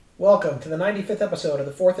Welcome to the 95th episode of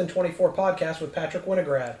the 4th and 24 podcast with Patrick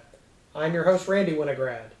Winograd. I'm your host, Randy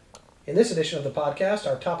Winograd. In this edition of the podcast,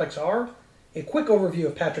 our topics are a quick overview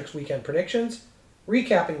of Patrick's weekend predictions,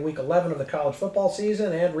 recapping Week 11 of the college football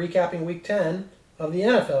season, and recapping Week 10 of the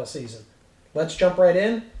NFL season. Let's jump right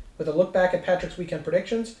in with a look back at Patrick's weekend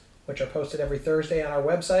predictions, which are posted every Thursday on our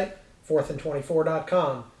website,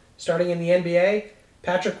 4thandtwenty4.com. Starting in the NBA,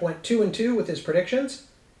 Patrick went 2-2 with his predictions.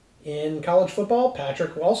 In college football,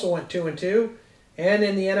 Patrick also went 2-2. And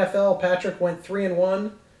in the NFL, Patrick went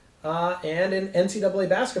 3-1. And in NCAA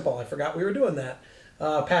basketball, I forgot we were doing that.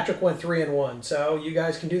 Patrick went 3-1. So you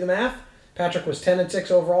guys can do the math. Patrick was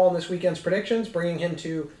 10-6 overall in this weekend's predictions, bringing him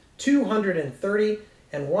to 230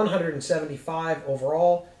 and 175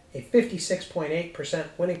 overall, a 56.8%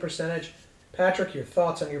 winning percentage. Patrick, your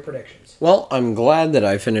thoughts on your predictions? Well, I'm glad that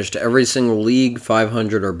I finished every single league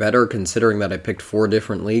 500 or better, considering that I picked 4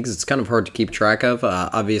 different leagues. It's kind of hard to keep track of.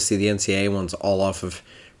 Obviously, the NCAA one's all off of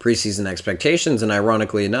preseason expectations, and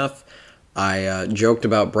ironically enough, I joked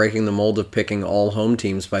about breaking the mold of picking all home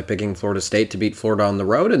teams by picking Florida State to beat Florida on the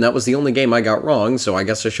road, and that was the only game I got wrong, so I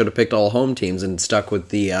guess I should have picked all home teams and stuck with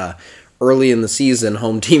the early in the season,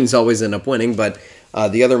 home teams always end up winning, but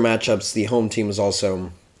the other matchups, the home team was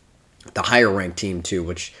also the higher-ranked team, too,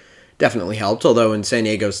 which definitely helped, although in San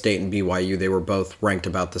Diego State and BYU, they were both ranked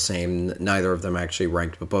about the same. Neither of them actually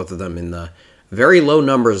ranked, but both of them in the very low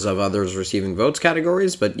numbers of others receiving votes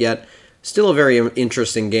categories, but yet still a very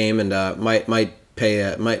interesting game, and might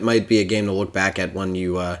be a game to look back at when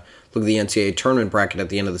you look at the NCAA tournament bracket at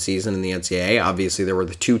the end of the season in the NCAA. Obviously, there were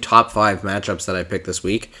the 2 top 5 matchups that I picked this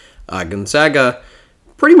week. Gonzaga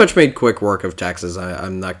pretty much made quick work of Texas.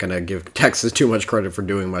 I'm not going to give Texas too much credit for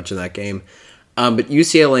doing much in that game. But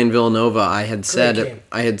UCLA and Villanova, I had said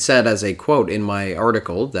as a quote in my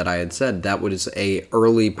article that I had said that was a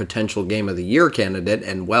early potential game of the year candidate,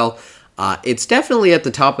 and well, it's definitely at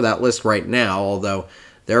the top of that list right now, although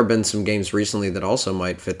there have been some games recently that also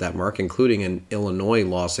might fit that mark, including an Illinois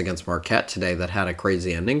loss against Marquette today that had a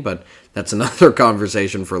crazy ending, but that's another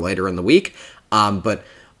conversation for later in the week. But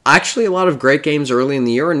actually, a lot of great games early in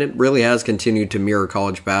the year, and it really has continued to mirror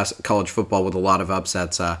college football with a lot of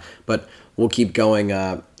upsets. But we'll keep going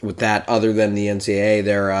with that. Other than the NCAA,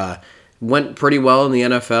 there went pretty well in the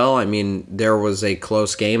NFL. I mean, there was a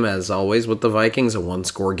close game, as always, with the Vikings, a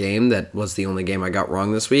one-score game. That was the only game I got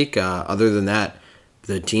wrong this week. Other than that,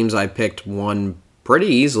 the teams I picked won pretty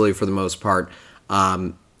easily for the most part.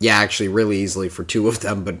 Actually, really easily for 2 of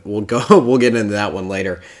them, but we'll get into that one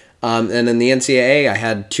later. And in the NCAA, I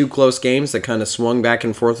had 2 close games that kind of swung back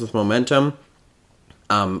and forth with momentum.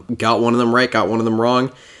 Got one of them right, got one of them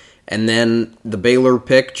wrong. And then the Baylor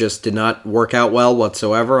pick just did not work out well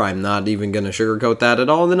whatsoever. I'm not even going to sugarcoat that at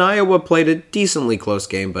all. And then Iowa played a decently close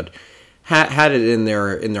game, but had it in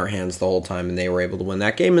their hands the whole time, and they were able to win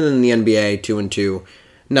that game. And then the NBA, 2-2,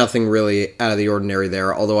 nothing really out of the ordinary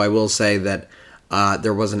there. Although I will say that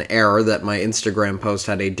there was an error that my Instagram post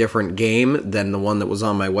had a different game than the one that was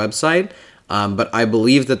on my website. But I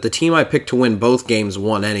believe that the team I picked to win both games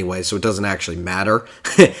won anyway, so it doesn't actually matter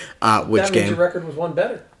which game. That means your record was one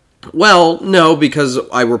better. Well, no, because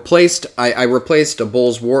I replaced a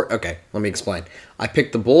Bulls war. Okay, let me explain. I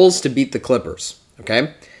picked the Bulls to beat the Clippers,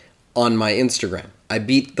 okay, on my Instagram. I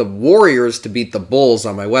beat the Warriors to beat the Bulls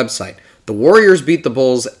on my website. The Warriors beat the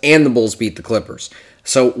Bulls, and the Bulls beat the Clippers.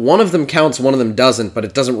 So one of them counts, one of them doesn't, but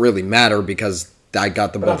it doesn't really matter because I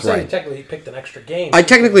got them both right. But I'm saying technically you picked an extra game. I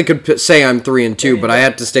technically could say I'm 3-2, but I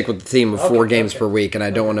had to stick with the theme of 4 games per week, and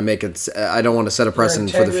I don't want to make it. I don't want to set a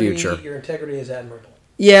precedent for the future. Your integrity is admirable.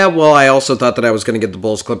 Yeah, well, I also thought that I was going to get the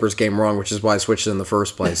Bulls-Clippers game wrong, which is why I switched it in the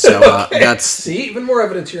first place. So that's... See, even more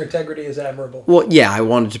evidence your integrity is admirable. Well, yeah, I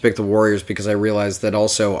wanted to pick the Warriors because I realized that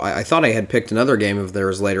also... I thought I had picked another game of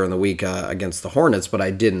theirs later in the week against the Hornets, but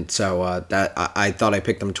I didn't. So I thought I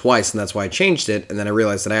picked them twice, and that's why I changed it. And then I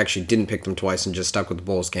realized that I actually didn't pick them twice and just stuck with the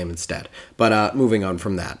Bulls game instead. But moving on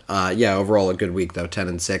from that. Overall a good week, though.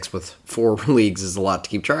 10-6 with 4 leagues is a lot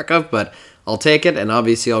to keep track of, but I'll take it, and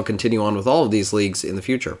obviously I'll continue on with all of these leagues in the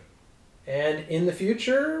future. And in the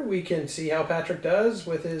future, we can see how Patrick does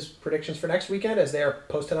with his predictions for next weekend as they are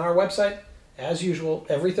posted on our website, as usual,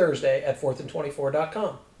 every Thursday at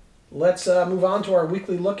 4thandtwenty4.com. Let's move on to our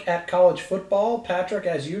weekly look at college football. Patrick,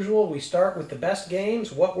 as usual, we start with the best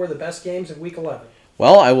games. What were the best games of Week 11?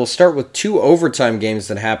 Well, I will start with 2 overtime games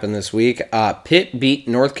that happened this week. Pitt beat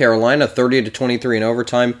North Carolina 30-23 in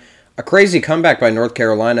overtime. A crazy comeback by North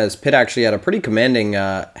Carolina as Pitt actually had a pretty commanding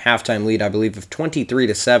halftime lead, I believe, of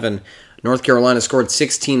 23-7. North Carolina scored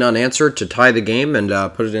 16 unanswered to tie the game and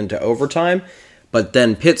put it into overtime. But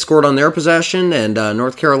then Pitt scored on their possession, and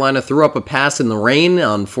North Carolina threw up a pass in the rain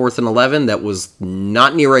on 4th and 11 that was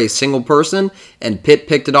not near a single person, and Pitt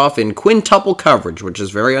picked it off in quintuple coverage, which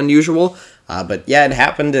is very unusual. But yeah, it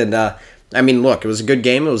happened, and look, it was a good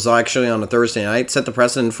game. It was actually on a Thursday night. Set the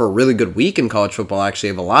precedent for a really good week in college football, actually,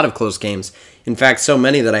 of a lot of close games. In fact, so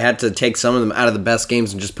many that I had to take some of them out of the best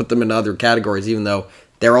games and just put them into other categories, even though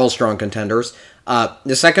they're all strong contenders.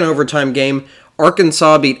 The second overtime game,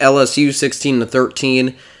 Arkansas beat LSU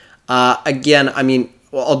 16-13.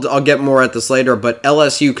 I'll get more at this later, but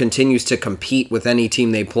LSU continues to compete with any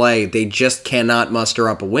team they play. They just cannot muster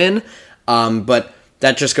up a win. But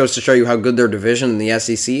that just goes to show you how good their division in the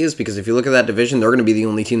SEC is, because if you look at that division, they're going to be the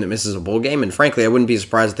only team that misses a bowl game. And frankly, I wouldn't be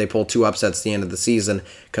surprised if they pull 2 upsets at the end of the season,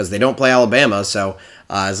 because they don't play Alabama. So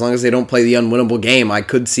as long as they don't play the unwinnable game, I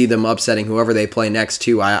could see them upsetting whoever they play next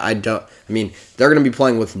too. They're going to be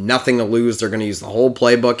playing with nothing to lose. They're going to use the whole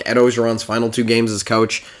playbook. Ed Orgeron's final 2 games as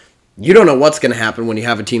coach. You don't know what's going to happen when you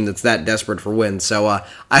have a team that's that desperate for wins. So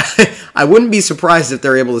I wouldn't be surprised if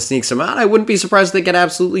they're able to sneak some out. I wouldn't be surprised if they get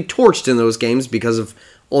absolutely torched in those games because of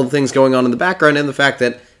all the things going on in the background and the fact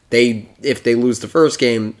that if they lose the first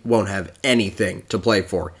game, won't have anything to play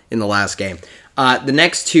for in the last game. The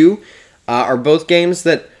next 2 are both games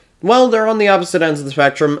that, well, they're on the opposite ends of the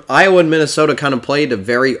spectrum. Iowa and Minnesota kind of played a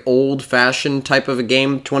very old-fashioned type of a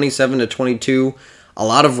game, 27-22. A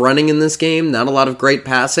lot of running in this game, not a lot of great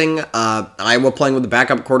passing. Iowa playing with the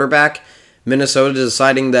backup quarterback. Minnesota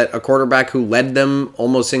deciding that a quarterback who led them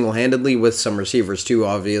almost single-handedly, with some receivers too,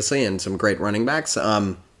 obviously, and some great running backs,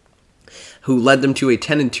 who led them to a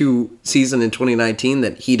 10-2 season in 2019,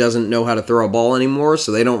 that he doesn't know how to throw a ball anymore,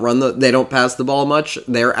 so they don't pass the ball much.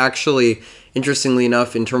 They're actually, interestingly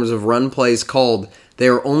enough, in terms of run plays called, they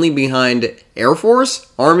are only behind Air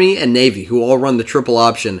Force, Army, and Navy, who all run the triple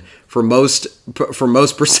option for most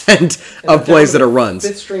percent of plays that are runs.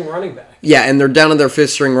 5th string running back. Yeah, and they're down to their 5th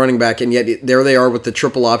string running back, and yet there they are with the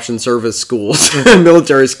triple option service schools,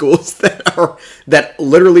 military schools that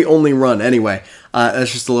literally only run. Anyway,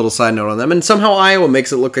 that's just a little side note on them. And somehow Iowa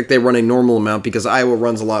makes it look like they run a normal amount, because Iowa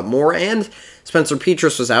runs a lot more, and Spencer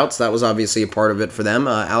Petras was out, so that was obviously a part of it for them.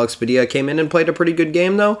 Alex Padilla came in and played a pretty good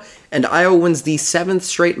game, though, and Iowa wins the 7th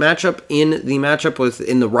straight matchup in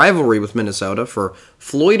the rivalry with Minnesota for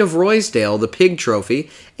Floyd of Rosedale, the Pig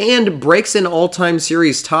Trophy, and breaks an all-time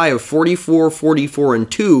series tie of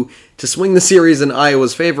 44-2 to swing the series in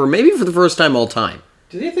Iowa's favor, maybe for the first time all time.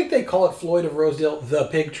 Do you think they call it Floyd of Rosedale the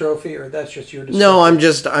Pig Trophy, or that's just your description? No, I'm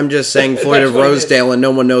just saying Floyd of Rosedale, and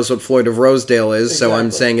no one knows what Floyd of Rosedale is, exactly. So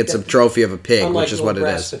I'm saying it's a trophy of a pig, unlike which is what it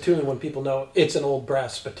is. Spittoon, when people know it's an old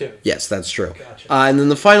brass spittoon. Yes, that's true. Gotcha. And then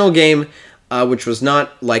the final game, which was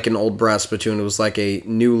not like an old brass spittoon, it was like a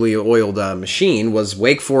newly oiled machine, was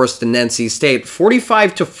Wake Forest and NC State,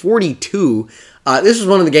 45-42. This was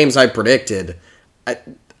one of the games I predicted.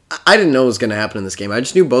 I didn't know what was going to happen in this game. I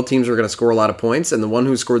just knew both teams were going to score a lot of points, and the one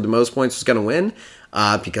who scored the most points was going to win,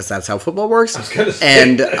 because that's how football works. I was going to say.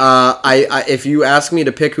 And if you ask me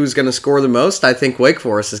to pick who's going to score the most, I think Wake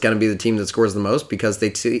Forest is going to be the team that scores the most, because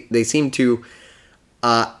they seem to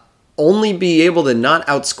only be able to not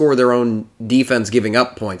outscore their own defense giving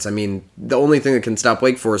up points. I mean, the only thing that can stop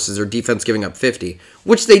Wake Forest is their defense giving up 50,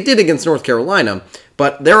 which they did against North Carolina,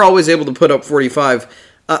 but they're always able to put up 45.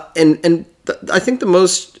 I think the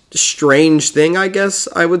most strange thing, I guess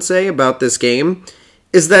I would say, about this game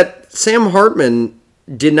is that Sam Hartman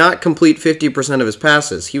did not complete 50% of his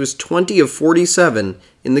passes. He was 20 of 47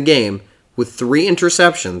 in the game with 3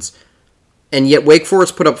 interceptions, and yet Wake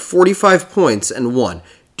Forest put up 45 points and won.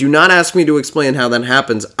 Do not ask me to explain how that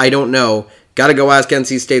happens. I don't know. Got to go ask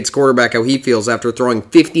NC State's quarterback how he feels after throwing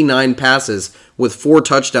 59 passes with 4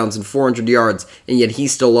 touchdowns and 400 yards, and yet he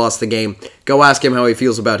still lost the game. Go ask him how he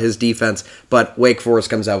feels about his defense, but Wake Forest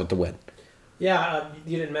comes out with the win. Yeah,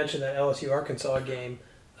 you didn't mention that LSU-Arkansas game,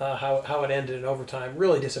 how it ended in overtime.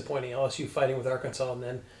 Really disappointing. LSU fighting with Arkansas and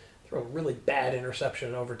then throw a really bad interception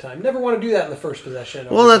in overtime. Never want to do that in the first possession.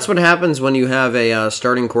 Well, that's what happens when you have a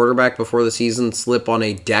starting quarterback before the season slip on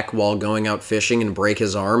a deck while going out fishing and break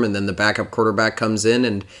his arm, and then the backup quarterback comes in,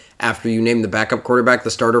 and after you name the backup quarterback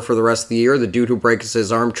the starter for the rest of the year, the dude who breaks his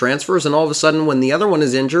arm transfers, and all of a sudden when the other one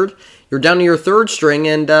is injured, you're down to your 3rd string,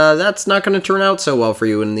 and that's not going to turn out so well for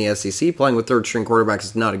you in the SEC. Playing with 3rd string quarterbacks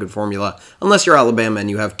is not a good formula, unless you're Alabama and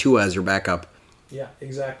you have Tua as your backup. Yeah,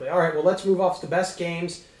 exactly. All right, well, let's move off to the best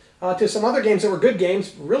games. To some other games that were good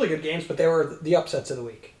games, really good games, but they were the upsets of the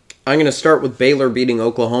week. I'm going to start with Baylor beating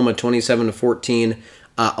Oklahoma 27-14,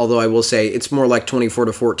 although I will say it's more like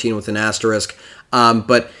 24-14 with an asterisk.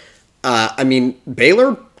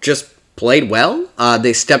 Baylor just played well.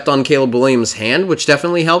 They stepped on Caleb Williams' hand, which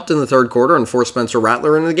definitely helped in the third quarter and forced Spencer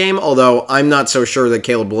Rattler into the game, although I'm not so sure that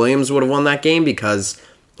Caleb Williams would have won that game because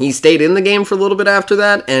he stayed in the game for a little bit after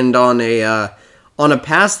that, and on a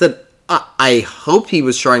pass that I hope he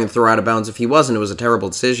was trying to throw out of bounds. If he wasn't, it was a terrible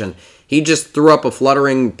decision. He just threw up a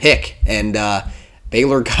fluttering pick, and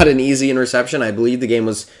Baylor got an easy interception. I believe the game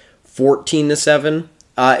was 14-7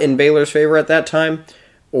 in Baylor's favor at that time,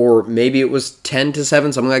 or maybe it was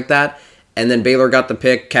 10-7, something like that. And then Baylor got the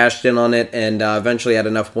pick, cashed in on it, and eventually had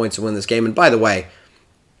enough points to win this game. And by the way,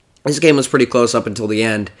 this game was pretty close up until the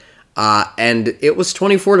end, and it was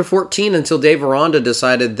 24-14 until Dave Aranda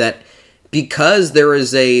decided that because there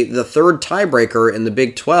is the third tiebreaker in the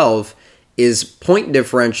Big 12 is point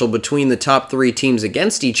differential between the top three teams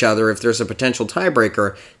against each other if there's a potential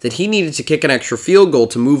tiebreaker, that he needed to kick an extra field goal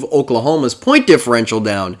to move Oklahoma's point differential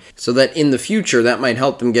down so that in the future that might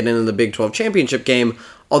help them get into the Big 12 championship game.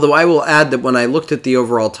 Although I will add that when I looked at the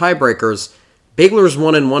overall tiebreakers, Baylor's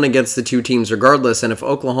 1-1 against the two teams regardless, and if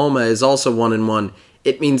Oklahoma is also 1-1,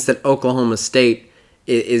 it means that Oklahoma State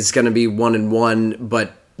is going to be 1-1,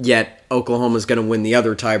 but yet Oklahoma's going to win the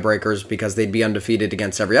other tiebreakers because they'd be undefeated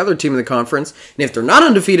against every other team in the conference. And if they're not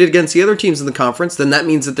undefeated against the other teams in the conference, then that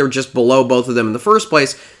means that they're just below both of them in the first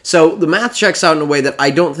place. So the math checks out in a way that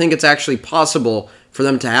I don't think it's actually possible for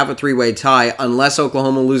them to have a three-way tie unless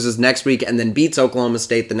Oklahoma loses next week and then beats Oklahoma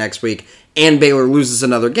State the next week and Baylor loses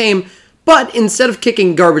another game. But instead of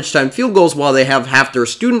kicking garbage time field goals while they have half their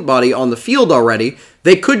student body on the field already,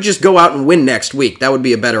 they could just go out and win next week. That would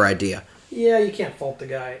be a better idea. Yeah, you can't fault the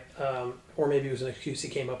guy. Or maybe it was an excuse he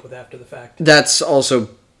came up with after the fact. That's also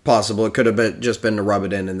possible. It could have just been to rub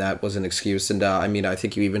it in, and that was an excuse. And I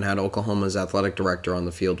think you even had Oklahoma's athletic director on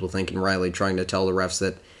the field with Lincoln Riley trying to tell the refs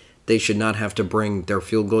that they should not have to bring their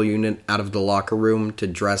field goal unit out of the locker room to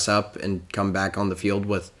dress up and come back on the field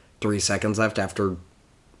with 3 seconds left after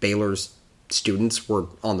Baylor's students were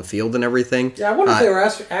on the field and everything. Yeah, I wonder if they were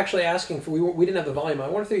actually asking for... We didn't have the volume. I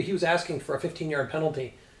wonder if he was asking for a 15-yard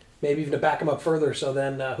penalty. Maybe even to back him up further, so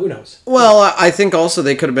then who knows? Well, I think also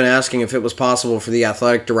they could have been asking if it was possible for the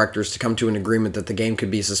athletic directors to come to an agreement that the game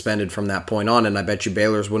could be suspended from that point on, and I bet you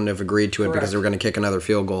Baylor's wouldn't have agreed to it because they were going to kick another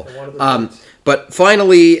field goal. But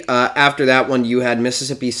finally, after that one, you had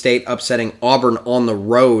Mississippi State upsetting Auburn on the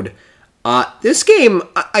road. This game,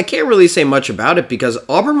 I can't really say much about it because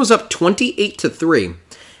Auburn was up 28-3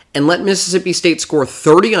 and let Mississippi State score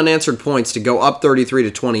 30 unanswered points to go up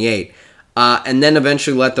 33-28. And then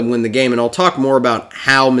eventually let them win the game. And I'll talk more about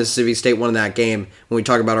how Mississippi State won that game when we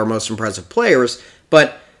talk about our most impressive players.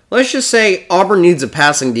 But let's just say Auburn needs a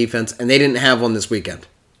passing defense, and they didn't have one this weekend.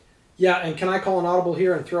 Yeah, and can I call an audible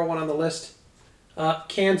here and throw one on the list?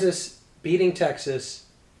 Kansas beating Texas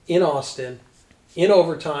in Austin in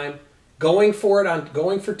overtime, going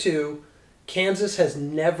for two. Kansas has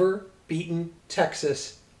never beaten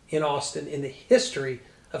Texas in Austin in the history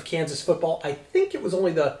of Kansas football. I think it was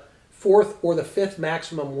only the fourth or the fifth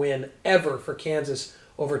maximum win ever for Kansas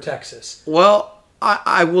over Texas. Well,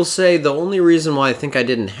 I will say the only reason why I think I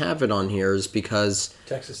didn't have it on here is because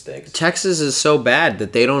Texas stinks. Texas is so bad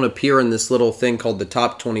that they don't appear in this little thing called the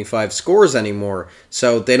top 25 scores anymore.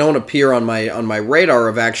 So they don't appear on my radar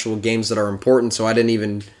of actual games that are important. So I didn't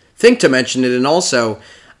even think to mention it. And also,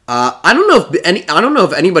 I don't know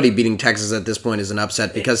if anybody beating Texas at this point is an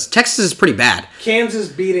upset because Texas is pretty bad. Kansas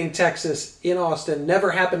beating Texas in Austin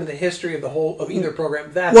never happened in the history of either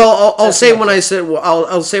program. I'll say when I saw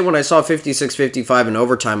 56-55 in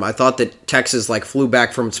overtime, I thought that Texas flew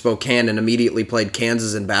back from Spokane and immediately played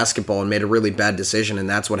Kansas in basketball and made a really bad decision, and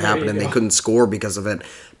that's what happened, and they couldn't score because of it.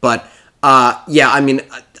 But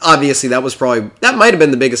obviously that might have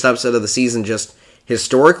been the biggest upset of the season just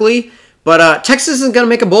historically. But Texas isn't going to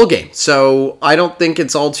make a bowl game, so I don't think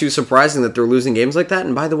it's all too surprising that they're losing games like that.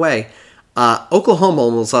 And by the way, Oklahoma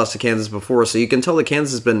almost lost to Kansas before, so you can tell that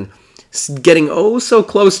Kansas has been getting so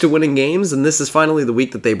close to winning games, and this is finally the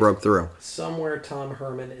week that they broke through. Somewhere Tom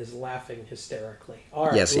Herman is laughing hysterically. All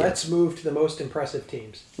right, yes, let's move to the most impressive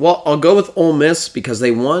teams. Well, I'll go with Ole Miss because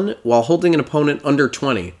they won while holding an opponent under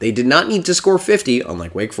 20. They did not need to score 50,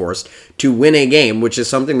 unlike Wake Forest, to win a game, which is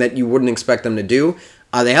something that you wouldn't expect them to do.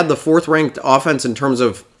 They had the fourth-ranked offense in terms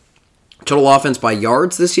of total offense by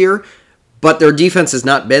yards this year, but their defense has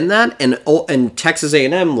not been that. And Texas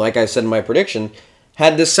A&M, like I said in my prediction,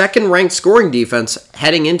 had the second-ranked scoring defense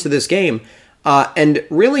heading into this game. And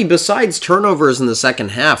really, besides turnovers in the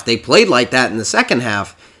second half, they played like that in the second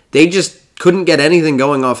half. They just couldn't get anything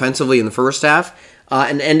going offensively in the first half,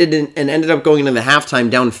 and ended up going into the halftime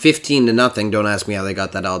down 15-0. Don't ask me how they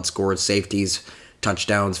got that odd score. Safeties,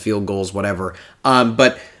 touchdowns, field goals, whatever.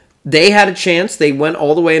 But they had a chance. They went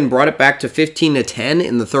all the way and brought it back to 15-10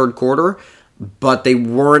 in the third quarter, but they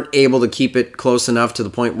weren't able to keep it close enough to the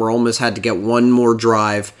point where Ole Miss had to get one more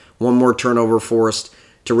drive, one more turnover forced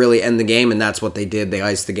to really end the game, and that's what they did. They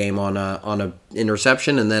iced the game on a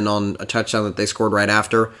interception and then on a touchdown that they scored right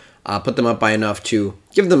after. Put them up by enough to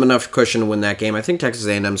give them enough cushion to win that game. I think Texas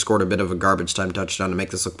A&M scored a bit of a garbage time touchdown to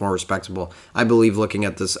make this look more respectable. I believe looking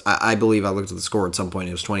at this, I believe I looked at the score at some point.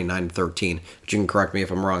 It was 29-13, but you can correct me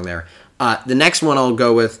if I'm wrong there. The next one I'll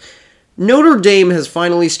go with, Notre Dame has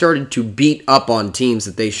finally started to beat up on teams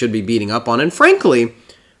that they should be beating up on, and frankly,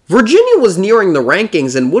 Virginia was nearing the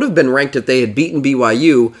rankings and would have been ranked if they had beaten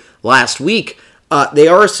BYU last week. They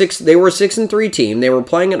were a 6-3 team. They were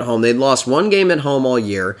playing at home. They'd lost one game at home all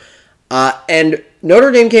year. And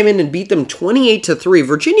Notre Dame came in and beat them 28-3.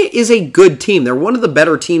 Virginia is a good team. They're one of the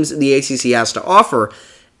better teams that the ACC has to offer.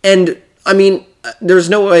 And, I mean, there's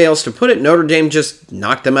no way else to put it. Notre Dame just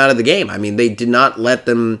knocked them out of the game. I mean, they did not let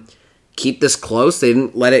them keep this close. They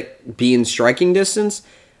didn't let it be in striking distance.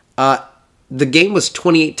 The game was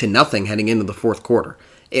 28-0 heading into the fourth quarter.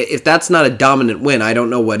 If that's not a dominant win, I don't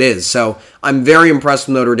know what is. So I'm very impressed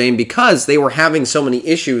with Notre Dame because they were having so many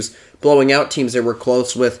issues blowing out teams they were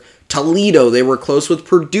close with. Toledo, they were close with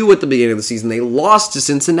Purdue at the beginning of the season. They lost to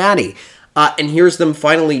Cincinnati. And here's them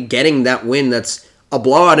finally getting that win that's a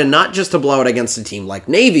blowout, and not just a blowout against a team like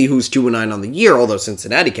Navy, who's 2-9 on the year, although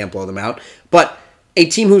Cincinnati can't blow them out, but a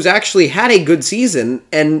team who's actually had a good season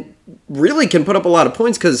and really can put up a lot of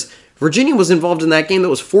points because Virginia was involved in that game that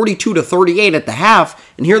was 42-38 at the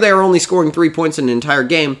half, and here they are only scoring 3 points in an entire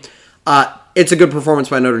game. It's a good performance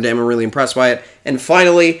by Notre Dame. I'm really impressed by it. And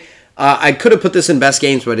finally, I could have put this in best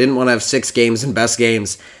games, but I didn't want to have 6 games in best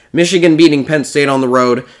games. Michigan beating Penn State on the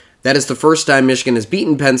road. That is the first time Michigan has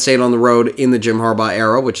beaten Penn State on the road in the Jim Harbaugh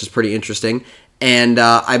era, which is pretty interesting. And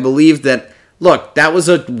I believe that, look, that was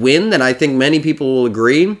a win that I think many people will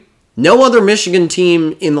agree. No other Michigan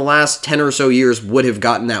team in the last 10 or so years would have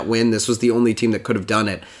gotten that win. This was the only team that could have done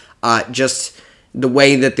it. Just the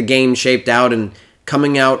way that the game shaped out and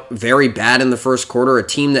coming out very bad in the first quarter, a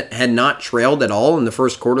team that had not trailed at all in the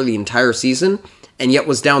first quarter the entire season, and yet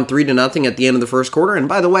was down 3-0 at the end of the first quarter. And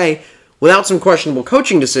by the way, without some questionable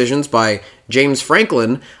coaching decisions by James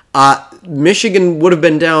Franklin, Michigan would have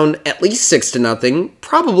been down at least 6-0,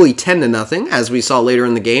 probably 10-0, as we saw later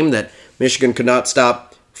in the game that Michigan could not stop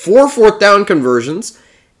 4 fourth down conversions,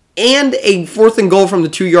 and a 4th and goal from the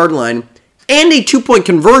 2-yard line, and a 2-point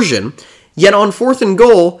conversion. Yet on 4th and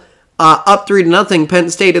goal, up 3-0, Penn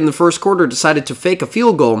State in the first quarter decided to fake a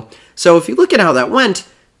field goal. So if you look at how that went,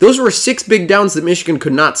 those were 6 big downs that Michigan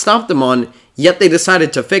could not stop them on, yet they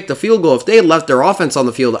decided to fake the field goal. If they had left their offense on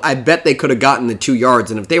the field, I bet they could have gotten the 2 yards,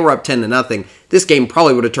 and if they were up 10-0, this game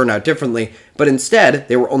probably would have turned out differently. But instead,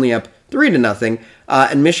 they were only up 3-0,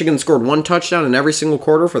 and Michigan scored 1 touchdown in every single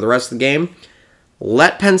quarter for the rest of the game.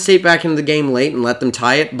 Let Penn State back into the game late and let them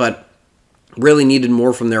tie it, but really needed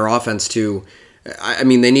more from their offense to, I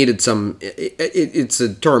mean, they needed some, it's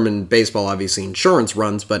a term in baseball, obviously, insurance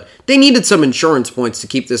runs, but they needed some insurance points to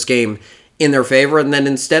keep this game in their favor, and then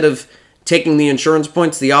instead of taking the insurance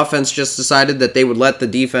points, the offense just decided that they would let the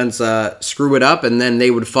defense screw it up, and then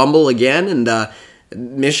they would fumble again, and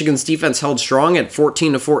Michigan's defense held strong at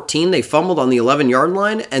 14-14. They fumbled on the 11-yard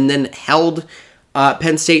line and then held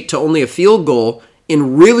Penn State to only a field goal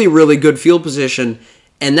in really, really good field position.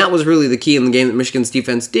 And that was really the key in the game, that Michigan's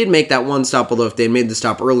defense did make that one stop, although if they had made the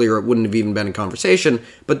stop earlier, it wouldn't have even been a conversation.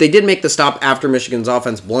 But they did make the stop after Michigan's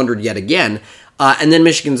offense blundered yet again. And then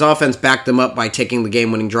Michigan's offense backed them up by taking the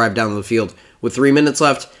game-winning drive down the field with 3 minutes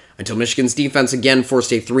left, until Michigan's defense again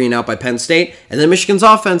forced a 3-and-out by Penn State, and then Michigan's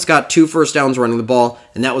offense got 2 first downs running the ball,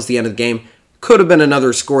 and that was the end of the game. Could have been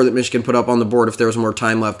another score that Michigan put up on the board if there was more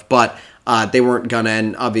time left, but they weren't going to,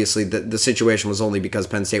 and obviously the situation was only because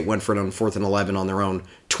Penn State went for it on 4th and 11 on their own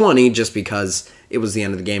 20, just because it was the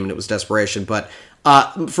end of the game and it was desperation. But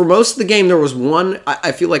for most of the game, there was one,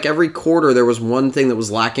 I feel like every quarter there was one thing that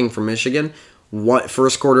was lacking for Michigan.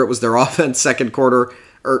 First quarter, it was their offense. Second quarter,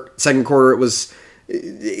 it was...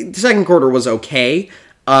 The second quarter was okay,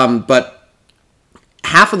 but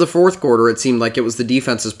half of the fourth quarter, it seemed like it was the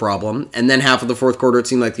defense's problem, and then half of the fourth quarter, it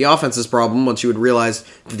seemed like the offense's problem once you would realize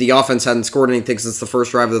that the offense hadn't scored anything since the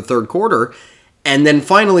first drive of the third quarter, and then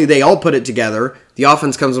finally they all put it together. The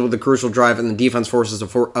offense comes up with a crucial drive, and the defense forces the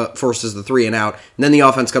 3-and-out, and then the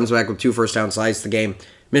offense comes back with 2 first downs to ice the game.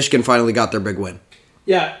 Michigan finally got their big win.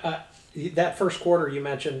 Yeah, that first quarter you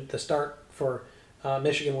mentioned, the start for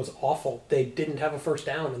Michigan was awful. They didn't have a first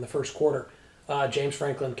down in the first quarter. James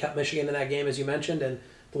Franklin kept Michigan in that game, as you mentioned, and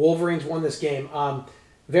the Wolverines won this game.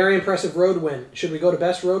 Very impressive road win. Should we go to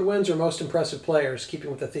best road wins or most impressive players, keeping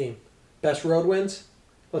with the theme? Best road wins?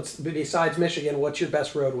 Besides Michigan, what's your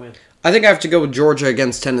best road win? I think I have to go with Georgia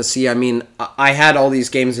against Tennessee. I mean, I had all these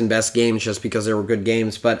games in best games just because they were good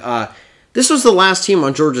games, but this was the last team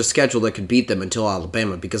on Georgia's schedule that could beat them until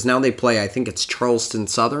Alabama, because now they play, I think it's Charleston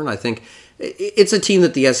Southern. I think it's a team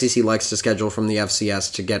that the SEC likes to schedule from the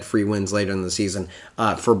FCS to get free wins later in the season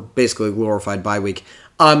for basically a glorified bye week.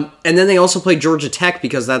 And then they also play Georgia Tech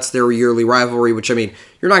because that's their yearly rivalry, which, I mean,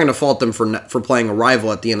 you're not going to fault them for playing a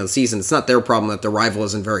rival at the end of the season. It's not their problem that their rival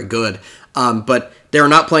isn't very good. But they're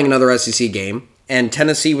not playing another SEC game, and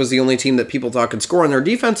Tennessee was the only team that people thought could score on their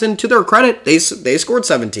defense, and to their credit, they scored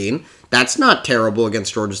 17. That's not terrible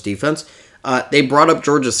against Georgia's defense. They brought up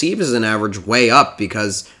Georgia's season average way up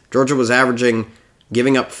because Georgia was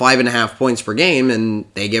giving up 5.5 points per game, and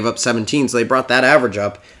they gave up 17, so they brought that average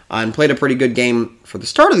up and played a pretty good game for the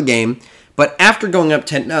start of the game. But after going up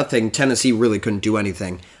 10-0, Tennessee really couldn't do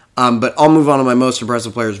anything. But I'll move on to my most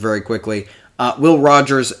impressive players very quickly. Will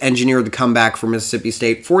Rogers engineered the comeback for Mississippi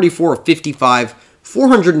State, 44 of 55,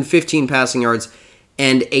 415 passing yards,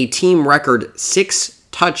 and a team record 6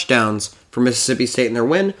 touchdowns for Mississippi State in their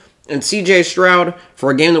win. And C.J. Stroud,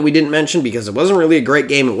 for a game that we didn't mention because it wasn't really a great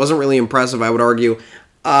game, it wasn't really impressive, I would argue.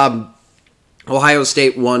 Ohio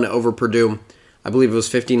State won over Purdue. I believe it was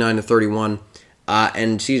 59-31.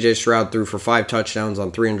 And C.J. Stroud threw for 5 touchdowns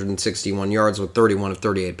on 361 yards with 31 of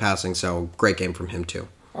 38 passing, so great game from him too.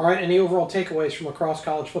 All right, any overall takeaways from lacrosse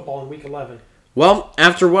college football in Week 11? Well,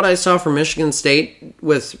 after what I saw from Michigan State,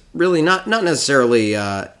 with really not necessarily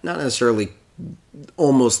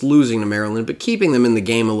almost losing to Maryland, but keeping them in the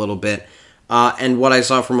game a little bit, and what I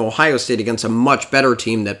saw from Ohio State against a much better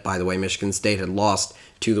team that, by the way, Michigan State had lost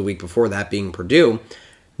to the week before, that being Purdue,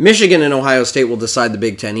 Michigan and Ohio State will decide the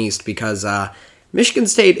Big Ten East because Michigan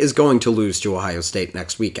State is going to lose to Ohio State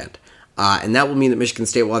next weekend. And that will mean that Michigan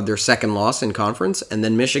State will have their second loss in conference, and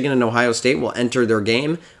then Michigan and Ohio State will enter their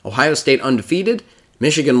game. Ohio State undefeated,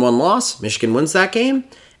 Michigan 1 loss, Michigan wins that game,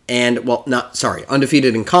 and,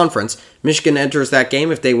 undefeated in conference. Michigan enters that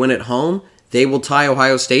game. If they win at home, they will tie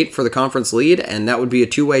Ohio State for the conference lead, and that would be a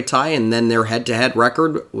two-way tie, and then their head-to-head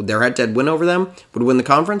win over them would win the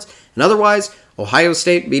conference. And otherwise, Ohio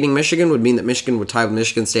State beating Michigan would mean that Michigan would tie with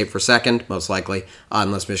Michigan State for second, most likely,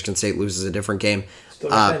 unless Michigan State loses a different game.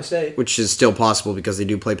 Penn State. Which is still possible because they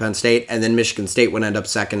do play Penn State, and then Michigan State would end up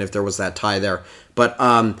second if there was that tie there. But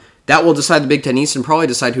that will decide the Big Ten East and probably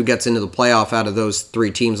decide who gets into the playoff out of those 3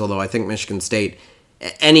 teams, although I think Michigan State,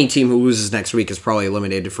 any team who loses next week is probably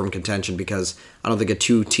eliminated from contention because I don't think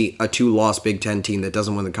a two-loss Big Ten team that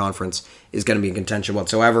doesn't win the conference is going to be in contention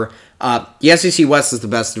whatsoever. The SEC West is the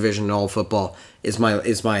best division in all of football, is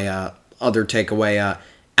my other takeaway.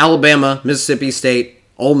 Alabama, Mississippi State,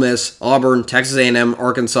 Ole Miss, Auburn, Texas A&M,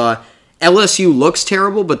 Arkansas. LSU looks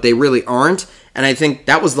terrible, but they really aren't. And I think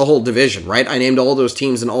that was the whole division, right? I named all those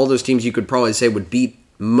teams, and all those teams you could probably say would beat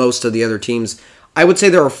most of the other teams. I would say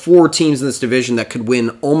there are 4 teams in this division that could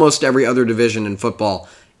win almost every other division in football,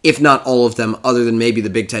 if not all of them, other than maybe the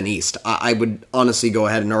Big Ten East. I would honestly go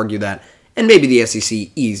ahead and argue that. And maybe the SEC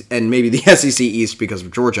East, because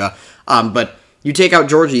of Georgia. But you take out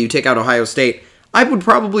Georgia, you take out Ohio State, I would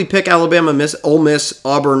probably pick Alabama, Ole Miss,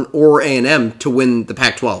 Auburn, or A&M to win the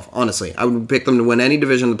Pac-12, honestly. I would pick them to win any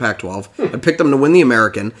division of the Pac-12. I'd pick them to win the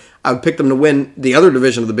American. I would pick them to win the other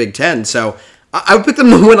division of the Big Ten. So I would pick them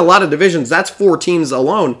to win a lot of divisions. That's 4 teams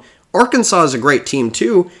alone. Arkansas is a great team,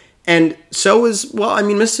 too. And so is,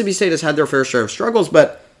 Mississippi State has had their fair share of struggles,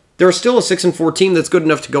 but they're still a 6-4 team that's good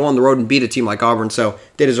enough to go on the road and beat a team like Auburn, so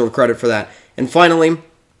they deserve credit for that. And finally,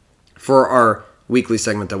 for our weekly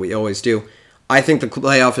segment that we always do, I think the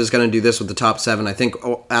playoff is going to do this with the top 7. I think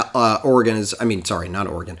Oklahoma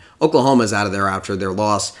is out of there after their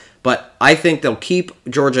loss. But I think they'll keep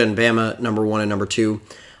Georgia and Bama number 1 and number 2.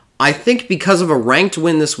 I think because of a ranked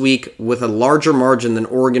win this week with a larger margin than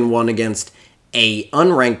Oregon won against a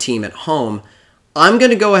unranked team at home, I'm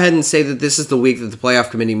going to go ahead and say that this is the week that the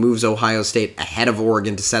playoff committee moves Ohio State ahead of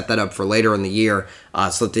Oregon to set that up for later in the year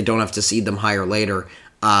so that they don't have to seed them higher later.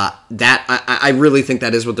 I really think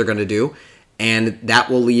that is what they're going to do. And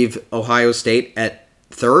that will leave Ohio State at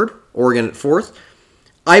 3rd, Oregon at 4th.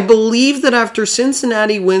 I believe that after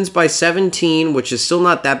Cincinnati wins by 17, which is still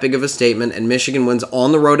not that big of a statement, and Michigan wins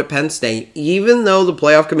on the road at Penn State, even though the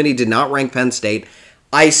playoff committee did not rank Penn State,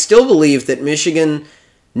 I still believe that Michigan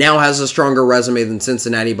now has a stronger resume than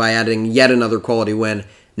Cincinnati by adding yet another quality win.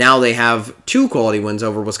 Now they have 2 quality wins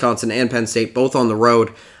over Wisconsin and Penn State, both on the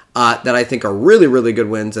road, that I think are really, really good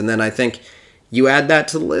wins. And then I think you add that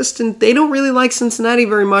to the list, and they don't really like Cincinnati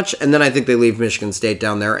very much, and then I think they leave Michigan State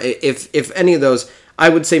down there. If any of those, I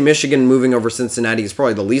would say Michigan moving over Cincinnati is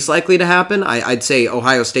probably the least likely to happen. I'd say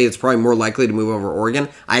Ohio State is probably more likely to move over Oregon.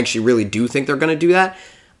 I actually really do think they're going to do that.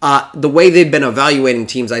 The way they've been evaluating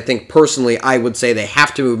teams, I think personally, I would say they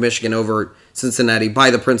have to move Michigan over Cincinnati by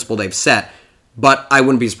the principle they've set. But I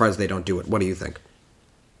wouldn't be surprised if they don't do it. What do you think?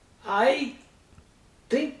 I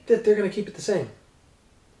think that they're going to keep it the same.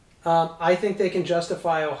 I think they can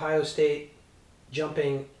justify Ohio State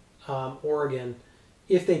jumping Oregon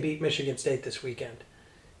if they beat Michigan State this weekend.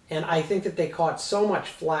 And I think that they caught so much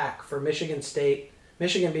flack for Michigan State,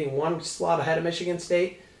 Michigan being one slot ahead of Michigan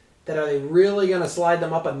State, that are they really going to slide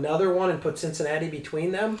them up another one and put Cincinnati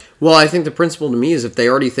between them? Well, I think the principle to me is if they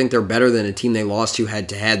already think they're better than a team they lost to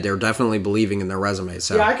head-to-head, they're definitely believing in their resume.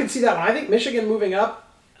 So. Yeah, I can see that one. I think Michigan moving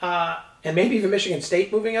up, and maybe even Michigan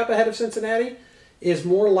State moving up ahead of Cincinnati, is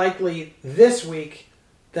more likely this week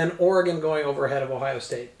than Oregon going over ahead of Ohio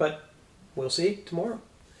State. But we'll see tomorrow.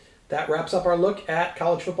 That wraps up our look at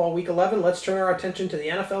college football week 11. Let's turn our attention to the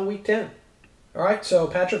NFL week 10. All right, so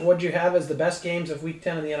Patrick, what do you have as the best games of week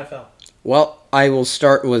 10 in the NFL? Well, I will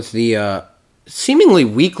start with the seemingly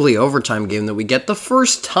weekly overtime game that we get. The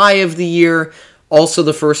first tie of the year, also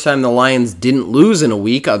the first time the Lions didn't lose in a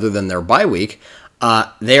week other than their bye week.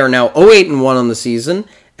 They are now 0-8-1 on the season,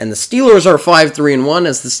 and the Steelers are 5-3-1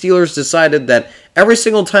 as the Steelers decided that every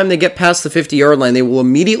single time they get past the 50-yard line, they will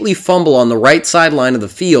immediately fumble on the right sideline of the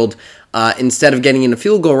field instead of getting into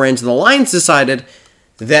field goal range. And the Lions decided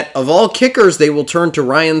that of all kickers, they will turn to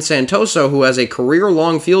Ryan Santoso, who has a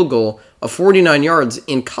career-long field goal of 49 yards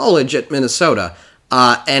in college at Minnesota.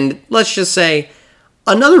 And let's just say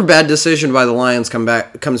another bad decision by the Lions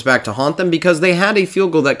comes back to haunt them because they had a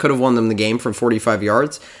field goal that could have won them the game from 45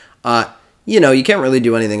 yards. You can't really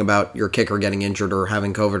do anything about your kicker getting injured or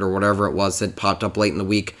having COVID or whatever it was that popped up late in the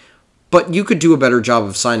week. But you could do a better job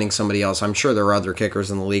of signing somebody else. I'm sure there are other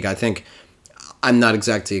kickers in the league. I think I'm not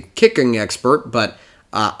exactly a kicking expert, but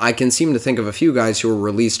I can seem to think of a few guys who were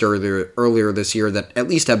released earlier this year that at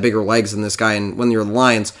least have bigger legs than this guy. And when you're the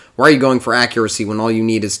Lions, why are you going for accuracy when all you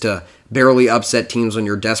need is to barely upset teams when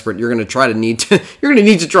you're desperate? You're going to need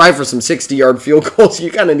to try for some 60-yard field goals.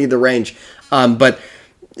 You kind of need the range. But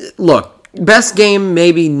look. Best game,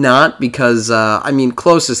 maybe not, because,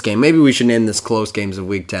 closest game. Maybe we should name this close games of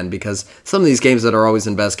Week 10, because some of these games that are always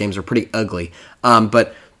in best games are pretty ugly.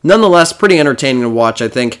 But nonetheless, pretty entertaining to watch. I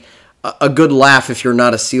think a good laugh if you're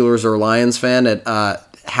not a Steelers or Lions fan at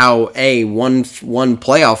how one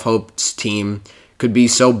playoff hopes team could be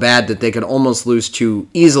so bad that they could almost lose to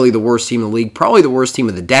easily the worst team in the league, probably the worst team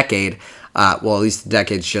of the decade. Well, at least the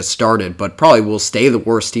decade's just started, but probably will stay the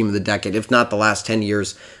worst team of the decade, if not the last 10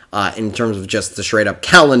 years. In terms of just the straight-up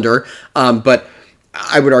calendar. But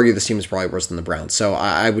I would argue this team is probably worse than the Browns, so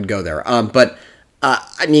I would go there.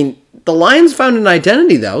 The Lions found an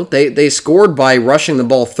identity, though. They scored by rushing the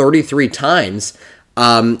ball 33 times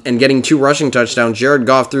and getting 2 rushing touchdowns. Jared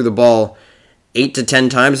Goff threw the ball 8 to 10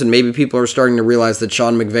 times, and maybe people are starting to realize that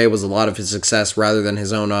Sean McVay was a lot of his success rather than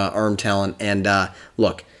his own arm talent. And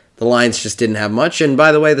look, the Lions just didn't have much. And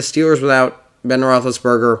by the way, the Steelers without Ben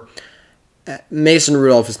Roethlisberger, Mason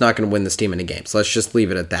Rudolph is not going to win this team any games. Let's just leave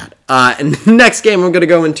it at that. And the next game I'm going to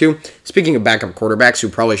go into, speaking of backup quarterbacks who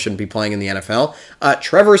probably shouldn't be playing in the NFL,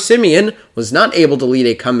 Trevor Siemian was not able to lead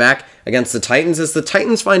a comeback against the Titans as the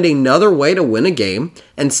Titans find another way to win a game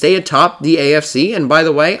and stay atop the AFC. And by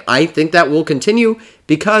the way, I think that will continue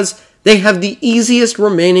because they have the easiest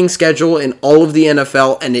remaining schedule in all of the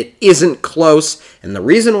NFL, and it isn't close. And the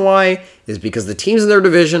reason why is because the teams in their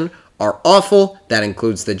division are awful. That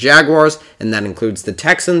includes the Jaguars, and that includes the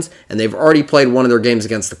Texans, and they've already played one of their games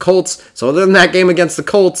against the Colts. So other than that game against the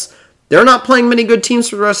Colts, they're not playing many good teams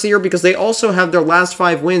for the rest of the year because they also have their last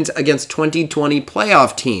 5 wins against 2020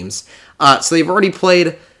 playoff teams. So they've already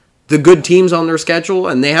played the good teams on their schedule,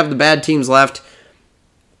 and they have the bad teams left.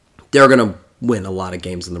 They're going to win a lot of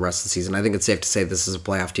games in the rest of the season. I think it's safe to say this is a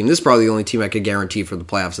playoff team. This is probably the only team I could guarantee for the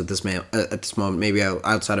playoffs at this moment, maybe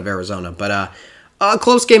outside of Arizona. But a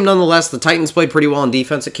close game nonetheless. The Titans played pretty well on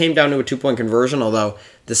defense. It came down to a 2-point conversion, although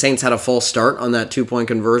the Saints had a false start on that 2-point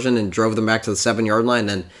conversion and drove them back to the 7-yard line.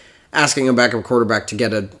 And asking a backup quarterback to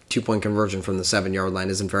get a 2-point conversion from the 7-yard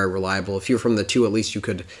line isn't very reliable. If you're from the 2, at least you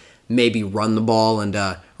could maybe run the ball and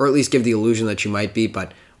or at least give the illusion that you might be,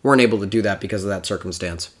 but weren't able to do that because of that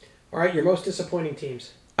circumstance. All right, your most disappointing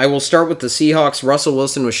teams. I will start with the Seahawks. Russell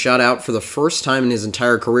Wilson was shut out for the first time in his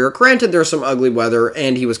entire career. Granted, there's some ugly weather,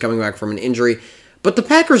 and he was coming back from an injury. But the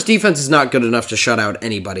Packers' defense is not good enough to shut out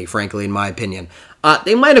anybody, frankly, in my opinion.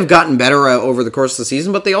 They might have gotten better over the course of the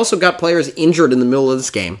season, but they also got players injured in the middle of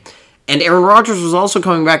this game. And Aaron Rodgers was also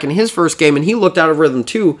coming back in his first game, and he looked out of rhythm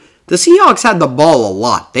too. The Seahawks had the ball a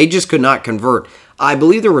lot. They just could not convert. I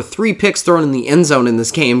believe there were 3 picks thrown in the end zone in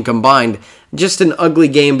this game combined. Just an ugly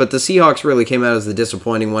game, but the Seahawks really came out as the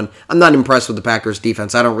disappointing one. I'm not impressed with the Packers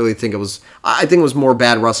defense. I don't really think it was... I think it was more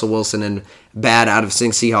bad Russell Wilson and bad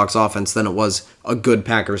out-of-sync Seahawks offense than it was a good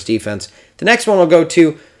Packers defense. The next one I'll go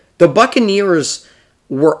to, the Buccaneers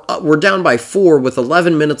were down by 4 with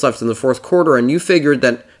 11 minutes left in the fourth quarter, and you figured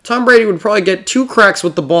that Tom Brady would probably get 2 cracks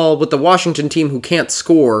with the ball with the Washington team who can't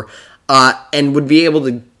score, and would be able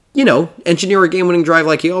to, engineer a game-winning drive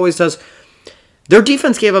like he always does. Their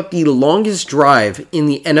defense gave up the longest drive in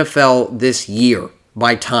the NFL this year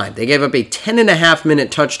by time. They gave up a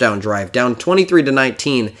 10.5-minute touchdown drive, down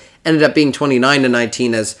 23-19, ended up being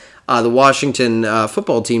 29-19 as the Washington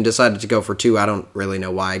football team decided to go for 2. I don't really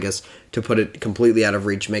know why, I guess, to put it completely out of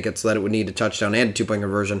reach, make it so that it would need a touchdown and a 2-point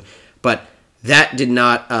conversion. But that did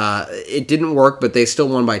not, it didn't work, but they still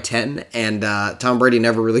won by 10, and Tom Brady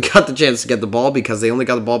never really got the chance to get the ball because they only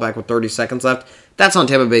got the ball back with 30 seconds left. That's on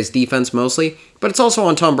Tampa Bay's defense mostly, but it's also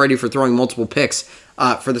on Tom Brady for throwing multiple picks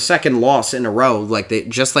for the second loss in a row,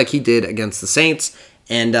 just like he did against the Saints,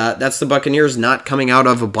 and that's the Buccaneers not coming out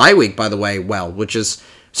of a bye week, by the way, which is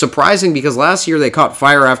surprising because last year they caught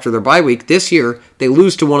fire after their bye week. This year, they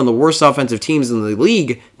lose to one of the worst offensive teams in the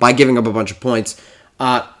league by giving up a bunch of points.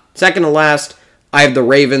 Second to last, I have the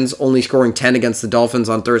Ravens only scoring 10 against the Dolphins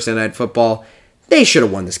on Thursday Night Football. They should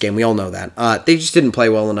have won this game. We all know that. They just didn't play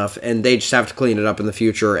well enough, and they just have to clean it up in the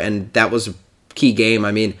future, and that was a key game.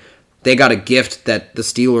 I mean, they got a gift that the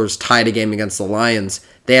Steelers tied a game against the Lions.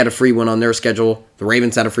 They had a free win on their schedule. The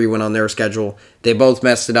Ravens had a free win on their schedule. They both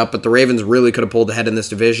messed it up, but the Ravens really could have pulled ahead in this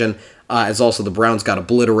division, as also the Browns got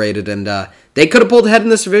obliterated, and they could have pulled ahead in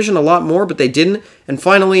this division a lot more, but they didn't. And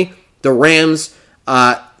finally, the Rams...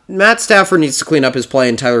 Matt Stafford needs to clean up his play,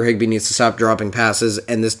 and Tyler Higbee needs to stop dropping passes,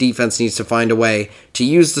 and this defense needs to find a way to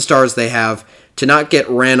use the stars they have to not get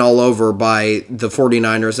ran all over by the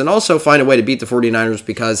 49ers, and also find a way to beat the 49ers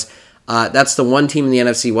because that's the one team in the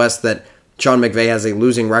NFC West that Sean McVay has a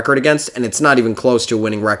losing record against, and it's not even close to a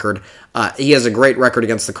winning record. He has a great record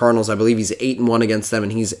against the Cardinals. I believe he's 8-1 against them,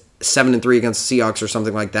 and he's 7-3 against the Seahawks or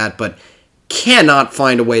something like that, but cannot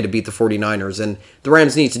find a way to beat the 49ers, and the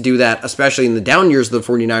Rams need to do that, especially in the down years of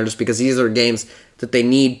the 49ers, because these are games that they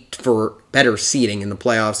need for better seeding in the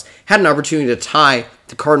playoffs. Had an opportunity to tie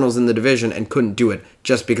the Cardinals in the division and couldn't do it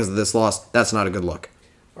just because of this loss. That's not a good look.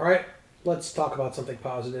 All right, let's talk about something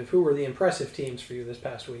positive. Who were the impressive teams for you this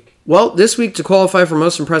past week? Well, this week, to qualify for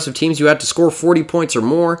most impressive teams, you had to score 40 points or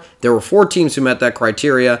more. There were 4 teams who met that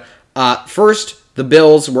criteria. First, the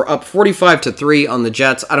Bills were up 45-3 on the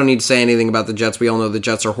Jets. I don't need to say anything about the Jets. We all know the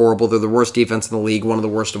Jets are horrible. They're the worst defense in the league, one of the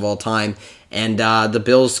worst of all time. And the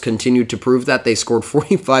Bills continued to prove that. They scored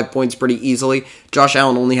 45 points pretty easily. Josh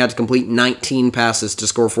Allen only had to complete 19 passes to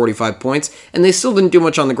score 45 points, and they still didn't do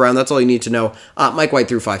much on the ground. That's all you need to know. Mike White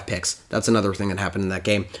threw 5 picks. That's another thing that happened in that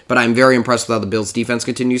game. But I'm very impressed with how the Bills' defense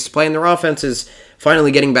continues to play, and their offense is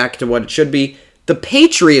finally getting back to what it should be. The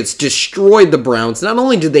Patriots destroyed the Browns. Not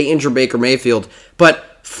only did they injure Baker Mayfield,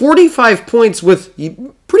 but 45 points with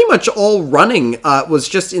pretty much all running was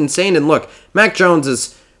just insane. And look, Mac Jones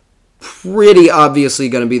is pretty obviously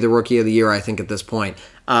going to be the Rookie of the Year, I think, at this point.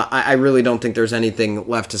 I really don't think there's anything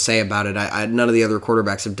left to say about it. None of the other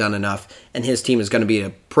quarterbacks have done enough, and his team is going to be a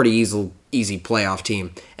pretty easy playoff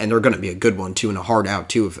team, and they're going to be a good one, too, and a hard out,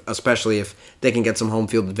 too, especially if they can get some home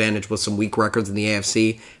field advantage with some weak records in the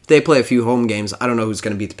AFC. If they play a few home games, I don't know who's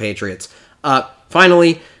going to beat the Patriots.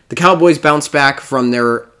 Finally, the Cowboys bounced back from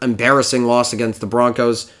their embarrassing loss against the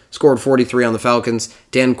Broncos, scored 43 on the Falcons.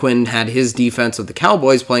 Dan Quinn had his defense of the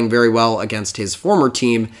Cowboys playing very well against his former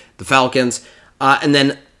team, the Falcons. And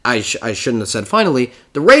then, I shouldn't have said finally,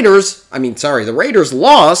 the Raiders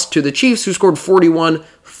lost to the Chiefs, who scored 41.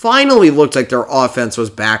 Finally looked like their offense was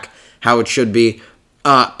back how it should be.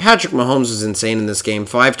 Patrick Mahomes was insane in this game.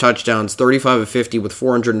 5 touchdowns, 35 of 50 with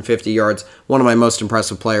 450 yards. One of my most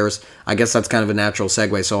impressive players. I guess that's kind of a natural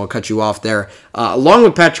segue, so I'll cut you off there. Along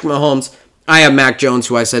with Patrick Mahomes, I have Mac Jones,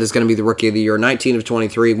 who I said is going to be the Rookie of the Year. 19 of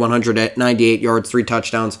 23, 198 yards, 3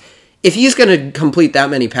 touchdowns. If he's going to complete that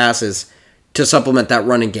many passes to supplement that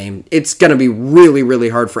running game, it's going to be really, really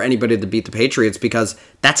hard for anybody to beat the Patriots, because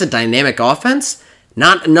that's a dynamic offense.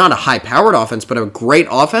 Not a high-powered offense, but a great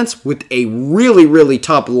offense with a really, really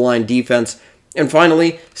top-of-the-line defense. And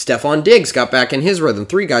finally, Stephon Diggs got back in his rhythm.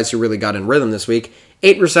 3 guys who really got in rhythm this week.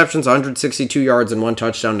 8 receptions, 162 yards, and 1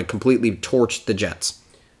 touchdown to completely torch the Jets.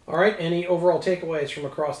 All right, any overall takeaways from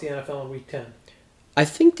across the NFL in Week 10? I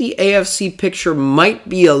think the AFC picture might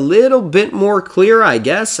be a little bit more clear, I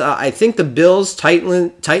guess. I think the Bills,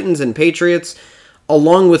 Titans, and Patriots,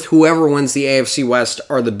 along with whoever wins the AFC West,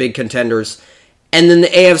 are the big contenders. And then the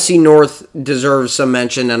AFC North deserves some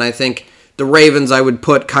mention, and I think the Ravens I would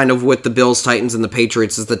put kind of with the Bills, Titans, and the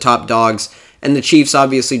Patriots as the top dogs. And the Chiefs,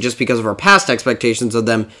 obviously, just because of our past expectations of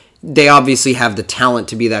them, they obviously have the talent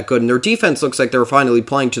to be that good. And their defense looks like they're finally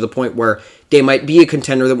playing to the point where they might be a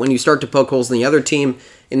contender that when you start to poke holes in the other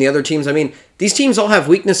teams, I mean, these teams all have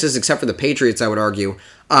weaknesses except for the Patriots, I would argue.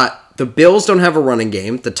 The Bills don't have a running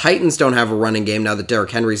game. The Titans don't have a running game now that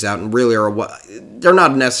Derrick Henry's out and really they're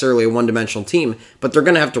not necessarily a one-dimensional team, but they're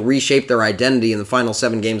going to have to reshape their identity in the final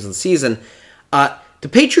 7 games of the season. The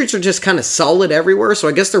Patriots are just kind of solid everywhere, so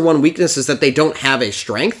I guess their one weakness is that they don't have a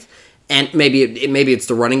strength, and maybe it's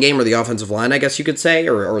the running game or the offensive line, I guess you could say,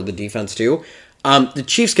 or the defense too. The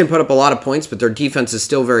Chiefs can put up a lot of points, but their defense is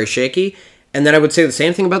still very shaky. And then I would say the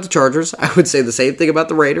same thing about the Chargers. I would say the same thing about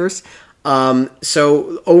the Raiders.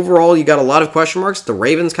 So overall, you got a lot of question marks. The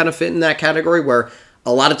Ravens kind of fit in that category where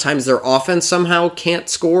a lot of times their offense somehow can't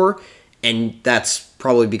score, and that's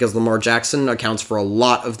probably because Lamar Jackson accounts for a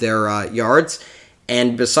lot of their yards.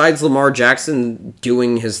 And besides Lamar Jackson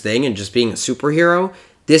doing his thing and just being a superhero,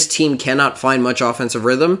 this team cannot find much offensive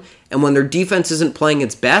rhythm. And when their defense isn't playing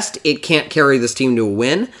its best, it can't carry this team to a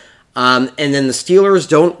win. And then the Steelers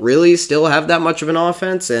don't really still have that much of an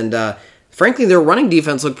offense. And frankly, their running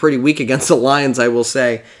defense looked pretty weak against the Lions, I will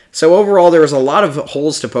say. So overall, there was a lot of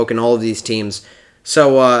holes to poke in all of these teams.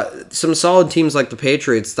 So some solid teams like the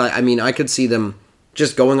Patriots, I mean, I could see them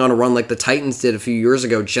just going on a run like the Titans did a few years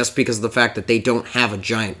ago just because of the fact that they don't have a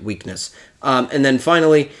giant weakness. And then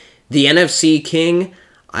finally, the NFC King,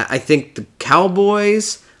 I think the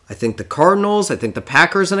Cowboys, I think the Cardinals, I think the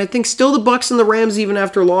Packers, and I think still the Bucks and the Rams even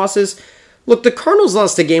after losses. Look, the Cardinals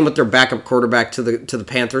lost a game with their backup quarterback to the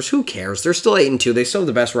Panthers. Who cares? They're still 8-2. They still have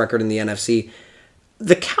the best record in the NFC.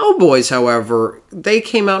 The Cowboys, however, they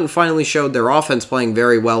came out and finally showed their offense playing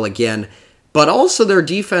very well again, but also their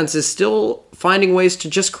defense is still finding ways to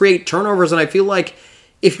just create turnovers, and I feel like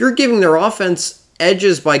if you're giving their offense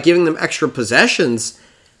edges by giving them extra possessions,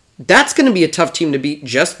 that's going to be a tough team to beat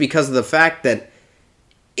just because of the fact that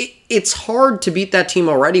it's hard to beat that team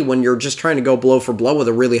already when you're just trying to go blow for blow with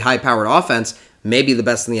a really high-powered offense, maybe the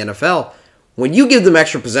best in the NFL. When you give them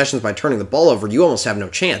extra possessions by turning the ball over, you almost have no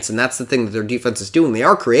chance, and that's the thing that their defense is doing. They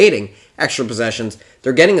are creating extra possessions.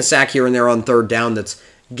 They're getting a sack here and there on third down that's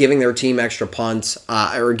giving their team extra punts,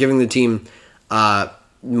 or giving the team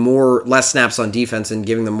less snaps on defense and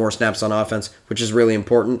giving them more snaps on offense, which is really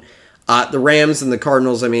important. The Rams and the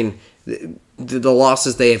Cardinals, I mean, the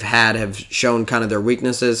losses they have had have shown kind of their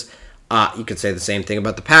weaknesses. You could say the same thing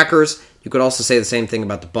about the Packers. You could also say the same thing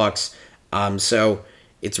about the Bucks. So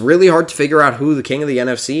it's really hard to figure out who the king of the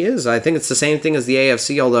NFC is. I think it's the same thing as the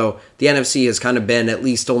AFC, although the NFC has kind of been at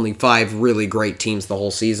least only 5 really great teams the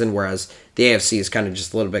whole season, whereas the AFC is kind of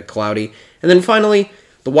just a little bit cloudy. And then finally,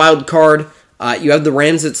 the wild card. You have the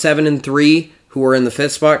Rams at 7-3, who are in the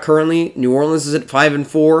 5th spot currently. New Orleans is at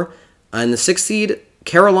 5-4. And the 6th seed,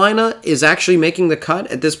 Carolina, is actually making the cut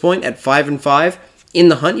at this point at 5-5. In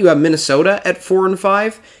the hunt, you have Minnesota at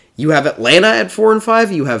 4-5. You have Atlanta at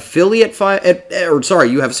 4-5. You have Philly at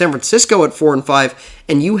you have San Francisco at 4-5,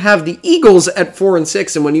 and you have the Eagles at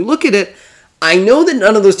 4-6. And when you look at it, I know that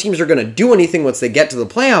none of those teams are going to do anything once they get to the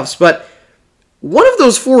playoffs, but one of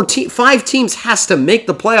those 5 teams has to make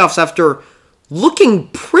the playoffs after looking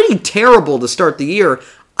pretty terrible to start the year.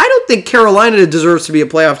 I don't think Carolina deserves to be a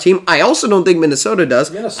playoff team. I also don't think Minnesota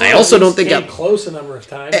does. I also don't think came close a number of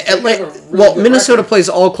times. Minnesota plays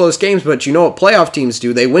all close games, but you know what playoff teams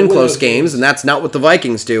do? They win close games, and that's not what the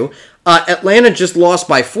Vikings do. Atlanta just lost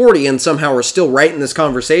by 40 and somehow are still right in this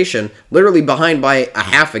conversation, literally behind by a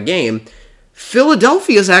half a game.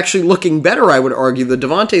 Philadelphia is actually looking better, I would argue. The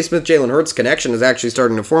Devontae Smith-Jalen Hurts connection is actually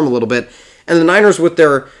starting to form a little bit. And the Niners, with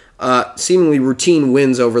their seemingly routine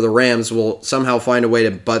wins over the Rams, will somehow find a way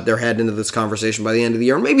to butt their head into this conversation by the end of the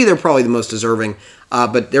year. Maybe they're probably the most deserving,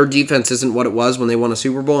 but their defense isn't what it was when they won a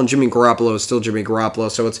Super Bowl, and Jimmy Garoppolo is still Jimmy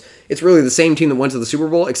Garoppolo. So it's really the same team that went to the Super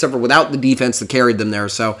Bowl, except for without the defense that carried them there.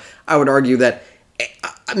 So I would argue that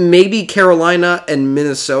maybe Carolina and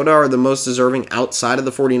Minnesota are the most deserving outside of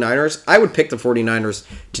the 49ers. I would pick the 49ers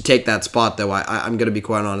to take that spot, though, I'm going to be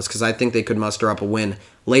quite honest, because I think they could muster up a win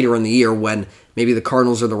later in the year when maybe the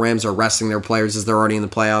Cardinals or the Rams are resting their players as they're already in the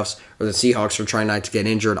playoffs, or the Seahawks are trying not to get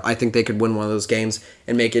injured. I think they could win one of those games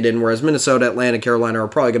and make it in, whereas Minnesota, Atlanta, Carolina are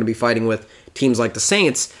probably going to be fighting with teams like the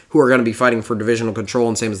Saints, who are going to be fighting for divisional control,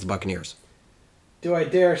 and same as the Buccaneers. Do I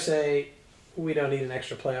dare say we don't need an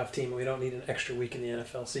extra playoff team, and we don't need an extra week in the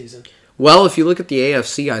NFL season? Well, if you look at the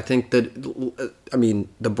AFC, I think that,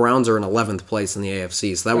 the Browns are in 11th place in the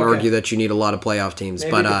AFC, so that would argue that you need a lot of playoff teams.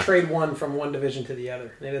 Maybe you could trade one from one division to the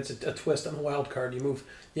other. Maybe it's a twist on the wild card. You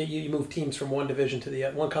you move teams from one division to the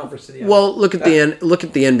one conference to the other. Well, look at the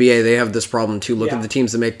NBA. They have this problem too. Look Yeah. at the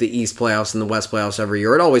teams that make the East playoffs and the West playoffs every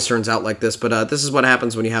year. It always turns out like this, but this is what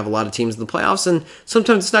happens when you have a lot of teams in the playoffs, and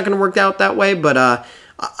sometimes it's not going to work out that way. But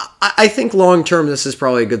I think long term, this is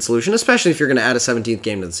probably a good solution, especially if you're going to add a 17th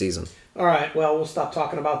game to the season. All right, well, we'll stop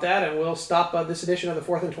talking about that, and we'll stop this edition of the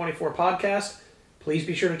 4th and 24 podcast. Please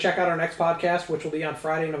be sure to check out our next podcast, which will be on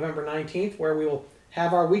Friday, November 19th, where we will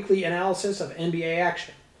have our weekly analysis of NBA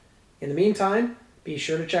action. In the meantime, be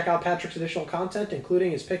sure to check out Patrick's additional content,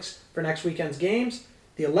 including his picks for next weekend's games,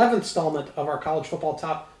 the 11th installment of our college football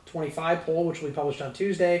top 25 poll, which will be published on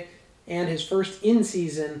Tuesday, and his first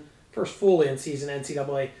full in-season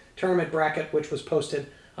NCAA tournament bracket, which was posted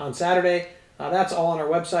on Saturday. That's all on our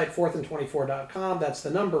website, 4thand24.com. That's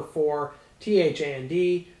the number 4, THAND,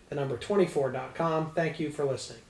 the number 24.com. Thank you for listening.